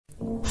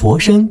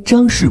Foshan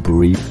Jiangshi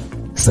Brewery,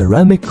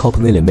 Ceramic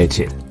Company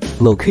Limited,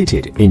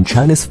 located in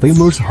China's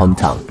famous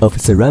hometown of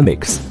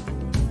ceramics,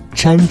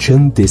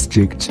 Changcheng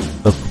District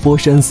of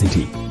Foshan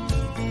City.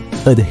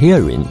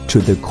 Adhering to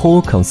the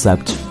core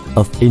concept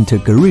of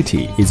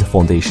integrity is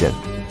foundation.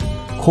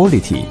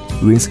 Quality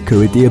wins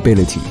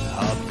credibility.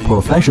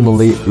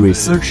 Professionally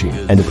researching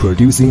and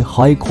producing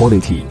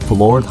high-quality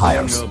floor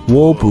tiles,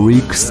 wall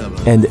bricks,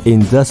 and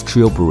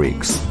industrial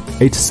bricks,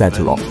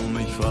 etc.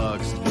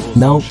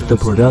 Now the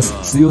products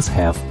sales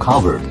have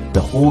covered the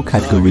whole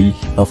category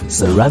of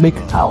ceramic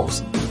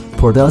tiles.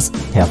 Products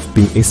have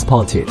been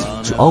exported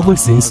to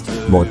overseas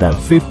more than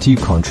 50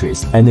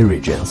 countries and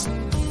regions.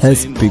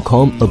 Has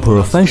become a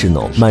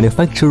professional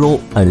manufacturer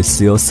and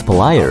sales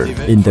supplier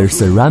in the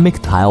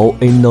ceramic tile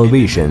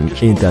innovation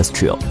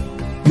industry.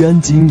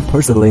 Yuanjing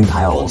Porcelain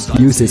Tiles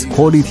uses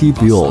quality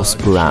builds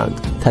brand,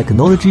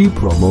 technology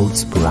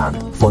promotes brand,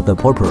 for the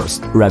purpose,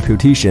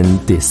 reputation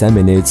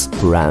disseminates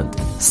brand,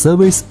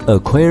 service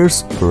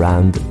acquires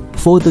brand,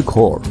 for the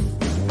core.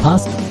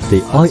 Pass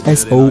the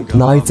ISO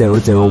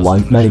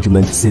 9001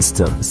 Management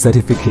System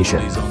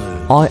Certification,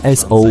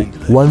 ISO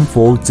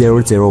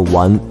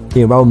 14001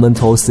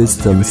 Environmental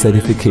System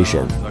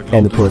Certification,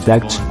 and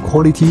Product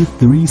Quality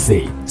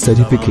 3C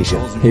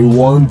Certification. He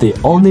won the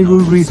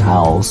honorary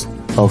tiles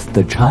of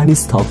the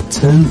Chinese top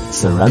 10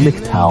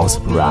 ceramic tiles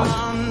brand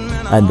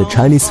and the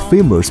Chinese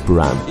famous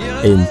brand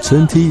in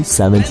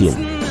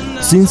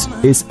 2017. Since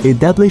its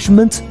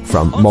establishment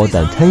from more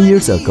than 10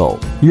 years ago,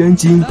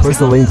 Yuanjing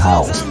Porcelain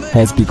Tiles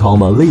has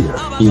become a leader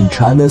in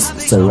China's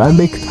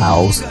ceramic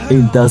tiles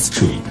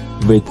industry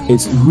with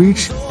its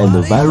rich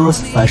and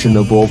various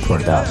fashionable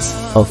products,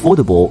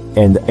 affordable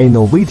and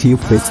innovative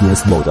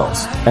business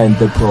models, and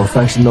the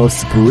professional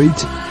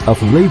spirit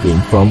of living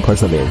from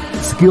porcelain,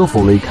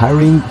 skillfully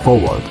carrying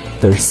forward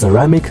the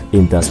ceramic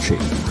industry.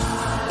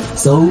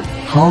 So,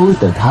 how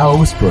the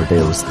tiles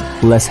produced?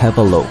 Let's have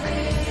a look.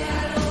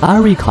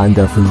 Every kind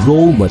of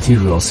raw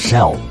materials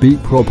shall be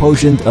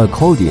proportioned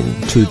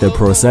according to the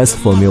process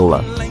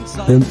formula.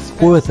 Then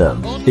pour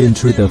them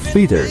into the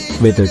feeder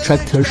with a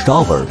tractor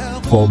shovel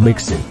for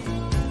mixing.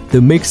 The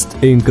mixed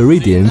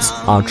ingredients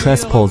are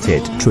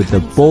transported to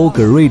the ball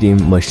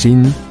grading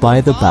machine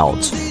by the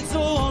belt.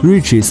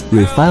 Reaches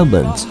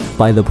refinement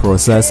by the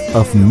process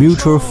of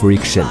mutual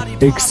friction,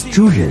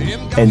 extrusion,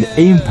 and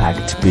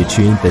impact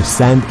between the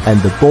sand and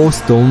the ball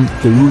stone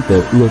through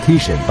the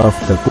rotation of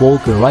the ball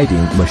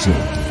grinding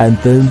machine, and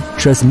then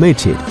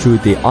transmitted to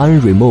the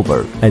iron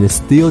remover and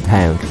steel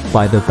tank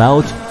by the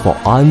belt for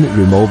iron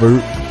removal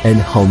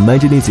and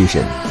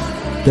homogenization.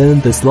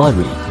 Then the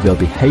slurry will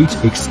be heat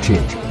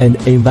exchanged and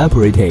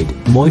evaporated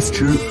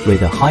moisture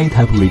with a high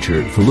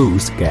temperature flue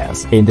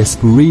gas in the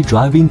spray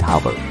drying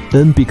tower,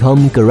 then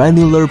become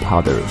granular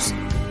powders.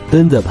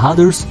 Then the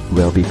powders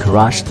will be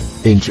crushed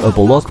into a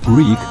block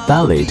brick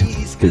balled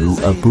through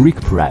a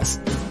brick press.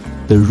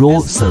 The raw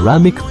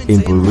ceramic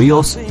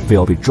embryos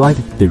will be dried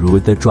through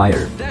the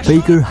dryer,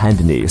 bigger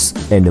handiness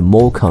and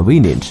more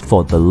convenient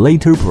for the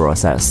later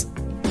process.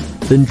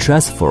 Then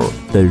transfer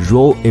the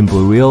raw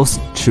embryos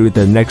to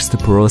the next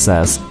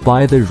process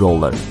by the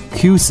roller.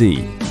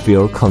 QC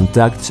will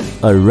conduct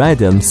a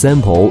random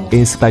sample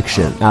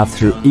inspection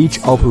after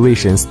each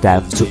operation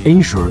step to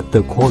ensure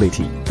the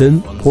quality.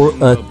 Then pour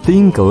a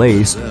thin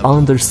glaze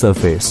on the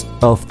surface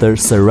of the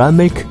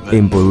ceramic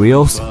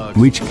embryos,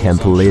 which can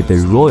play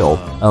the role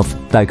of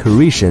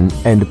decoration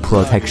and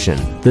protection.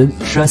 Then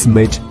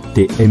transmit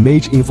the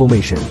image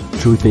information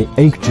to the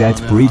inkjet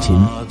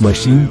printing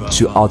machine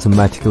to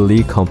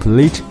automatically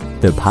complete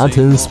the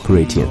pattern's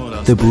printing.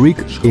 The brick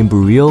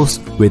embryos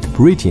with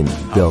printing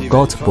will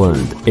get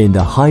burned in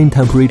the high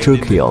temperature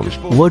kiln,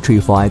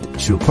 vitrified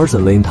to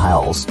porcelain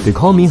tiles,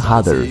 becoming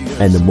harder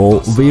and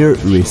more wear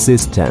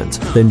resistant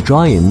than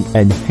drying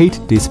and heat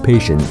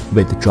dissipation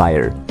with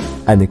dryer.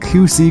 And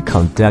QC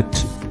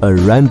conduct a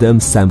random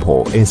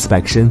sample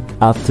inspection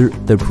after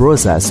the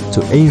process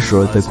to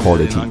ensure the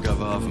quality.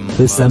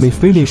 The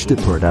semi-finished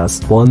products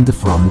formed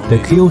from the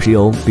kiln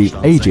shell be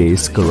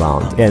edges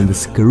ground and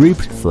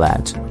scraped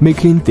flat,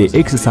 making the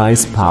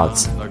exercise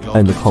parts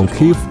and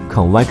concave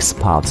convex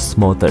parts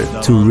smoother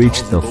to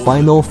reach the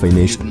final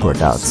finished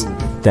products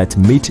that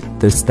meet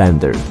the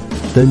standard.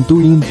 Then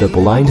doing the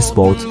blind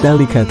spot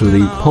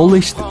delicately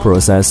polished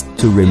process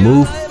to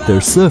remove the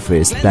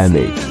surface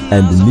damage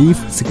and leaf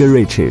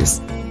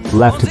scratches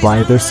left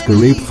by the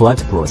scrape flat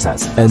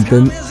process, and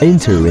then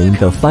entering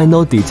the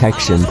final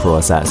detection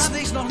process.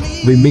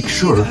 We make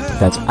sure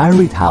that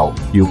every tile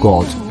you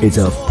got is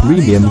of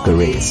premium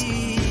grades.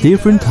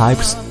 Different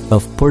types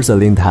of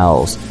porcelain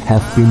tiles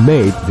have been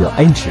made will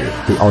enter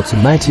the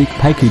automatic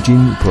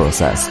packaging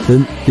process.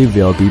 Then they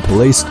will be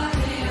placed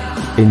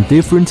in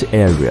different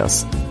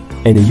areas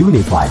and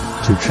unified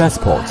to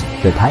transport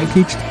the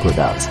packaged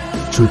products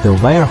to the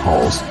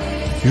warehouse,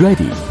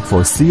 ready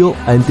for sale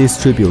and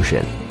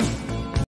distribution.